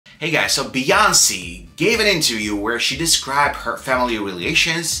Hey guys, so Beyonce gave an interview where she described her family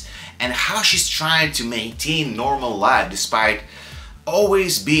relations and how she's trying to maintain normal life despite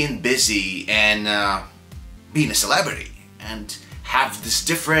always being busy and being a celebrity and have this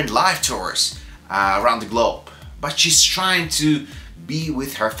different life tours around the globe. But she's trying to be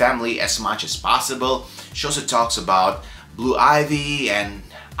with her family as much as possible. She also talks about Blue Ivy and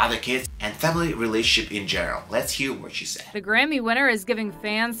other kids and family relationship in general. Let's hear what she said. The Grammy winner is giving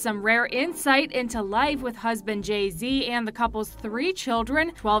fans some rare insight into life with husband Jay-Z and the couple's 3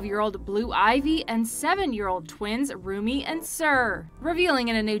 children, 12-year-old Blue Ivy and 7-year-old twins Rumi and Sir. Revealing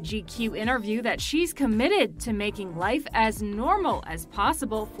in a new GQ interview that she's committed to making life as normal as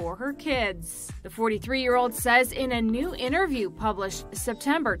possible for her kids. The 43-year-old says in a new interview published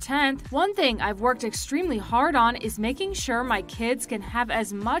September 10th, "One thing I've worked extremely hard on is making sure my kids can have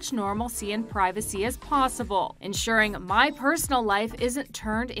as much normalcy and privacy as possible, ensuring my personal life isn't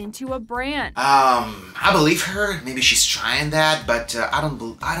turned into a brand." I believe her. Maybe she's trying that, but I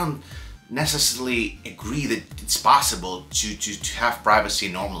don't necessarily agree that it's possible to have privacy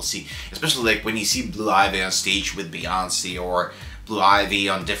and normalcy, especially like when you see Blue Ivy on stage with Beyonce or Blue Ivy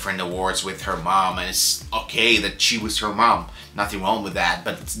on different awards with her mom, and it's okay that she was her mom. Nothing wrong with that,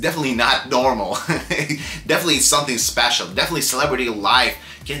 but it's definitely not normal. Definitely something special. Definitely celebrity life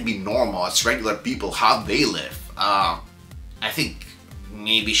can be normal. It's regular people, how they live. I think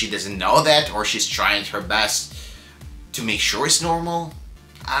maybe she doesn't know that, or she's trying her best to make sure it's normal.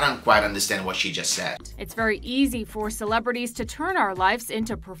 I don't quite understand what she just said. "It's very easy for celebrities to turn our lives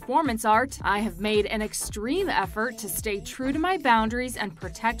into performance art. I have made an extreme effort to stay true to my boundaries and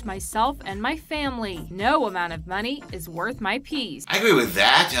protect myself and my family. No amount of money is worth my peace." I agree with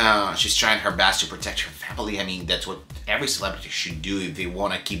that. She's trying her best to protect her family. I mean, that's what every celebrity should do if they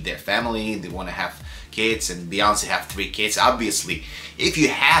want to keep their family, they want to have kids, and Beyonce have 3 kids. Obviously, if you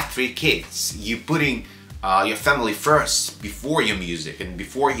have 3 kids, you're putting your family first before your music and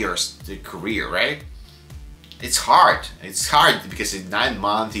before your career, right? It's hard. It's hard because in 9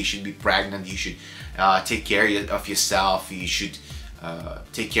 months you should be pregnant. You should take care of yourself. You should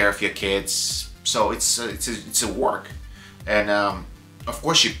take care of your kids. So it's a work, and of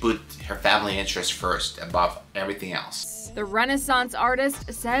course she put her family interest first above everything else. The Renaissance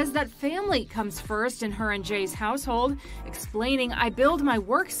artist says that family comes first in her and Jay's household, explaining, "I build my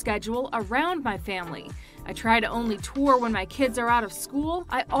work schedule around my family. I try to only tour when my kids are out of school.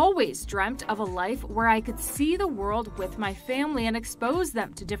 I always dreamt of a life where I could see the world with my family and expose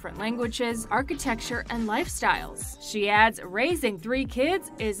them to different languages, architecture, and lifestyles." She adds, "Raising 3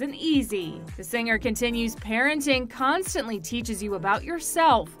 kids isn't easy." The singer continues, "Parenting constantly teaches you about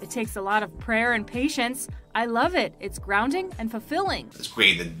yourself. It takes a lot of prayer and patience. I love it. It's grounding and fulfilling." It's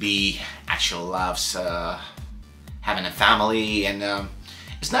great that Bey actually loves having a family, and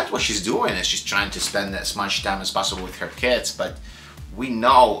it's not what she's doing. Is she's trying to spend as much time as possible with her kids, but we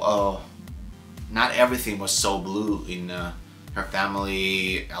know not everything was so blue in her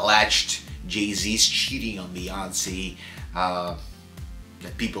family. Alleged Jay-Z's cheating on Beyonce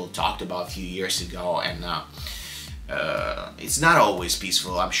that people talked about a few years ago, and it's not always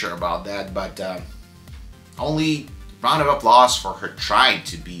peaceful, I'm sure about that, but only round of applause for her trying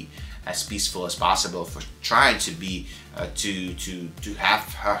to be as peaceful as possible, for trying to be to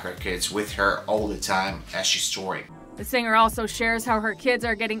have her kids with her all the time as she's touring. The singer also shares how her kids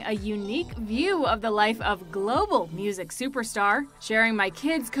are getting a unique view of the life of global music superstar, sharing, "My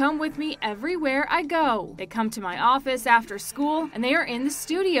kids come with me everywhere I go. They come to my office after school and they are in the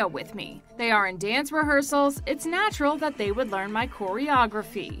studio with me. They are in dance rehearsals. It's natural that they would learn my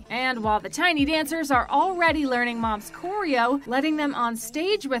choreography. And while the tiny dancers are already learning mom's choreo, letting them on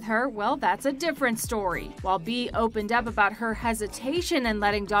stage with her, well, that's a different story." While Bey opened up about her hesitation in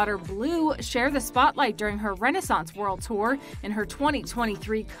letting daughter Blue share the spotlight during her Renaissance World Tour in her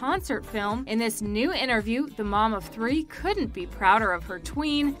 2023 concert film, in this new interview, the mom of 3 couldn't be prouder of her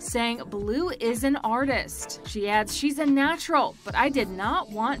tween, saying, "Blue is an artist." She adds, "She's a natural, but I did not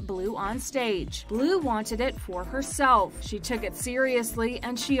want Blue on stage. Blue wanted it for herself. She took it seriously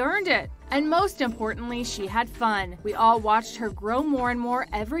and she earned it. And most importantly, she had fun. We all watched her grow more and more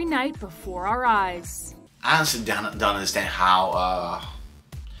every night before our eyes." I honestly don't understand how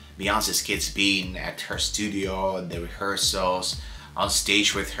Beyonce's kids being at her studio, the rehearsals, on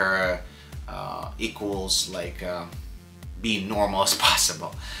stage with her equals like being normal as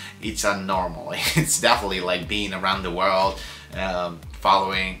possible. It's unnormal. It's definitely like being around the world,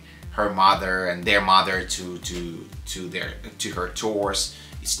 following her mother and their mother to her tours.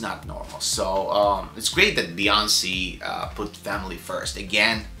 It's not normal. So it's great that Beyonce put family first.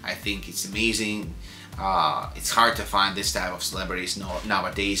 Again, I think it's amazing It's hard to find this type of celebrities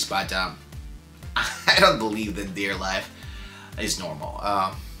nowadays, but I don't believe that their life is normal.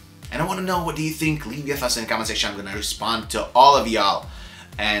 And I want to know, what do you think? Leave your thoughts in the comment section. I'm gonna respond to all of y'all,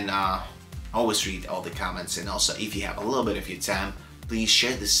 and always read all the comments. And also, if you have a little bit of your time, please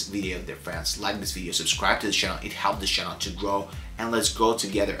share this video with your friends, like this video, subscribe to the channel. It helps this channel to grow, and let's grow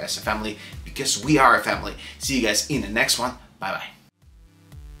together as a family, because we are a family. See you guys in the next one. Bye bye.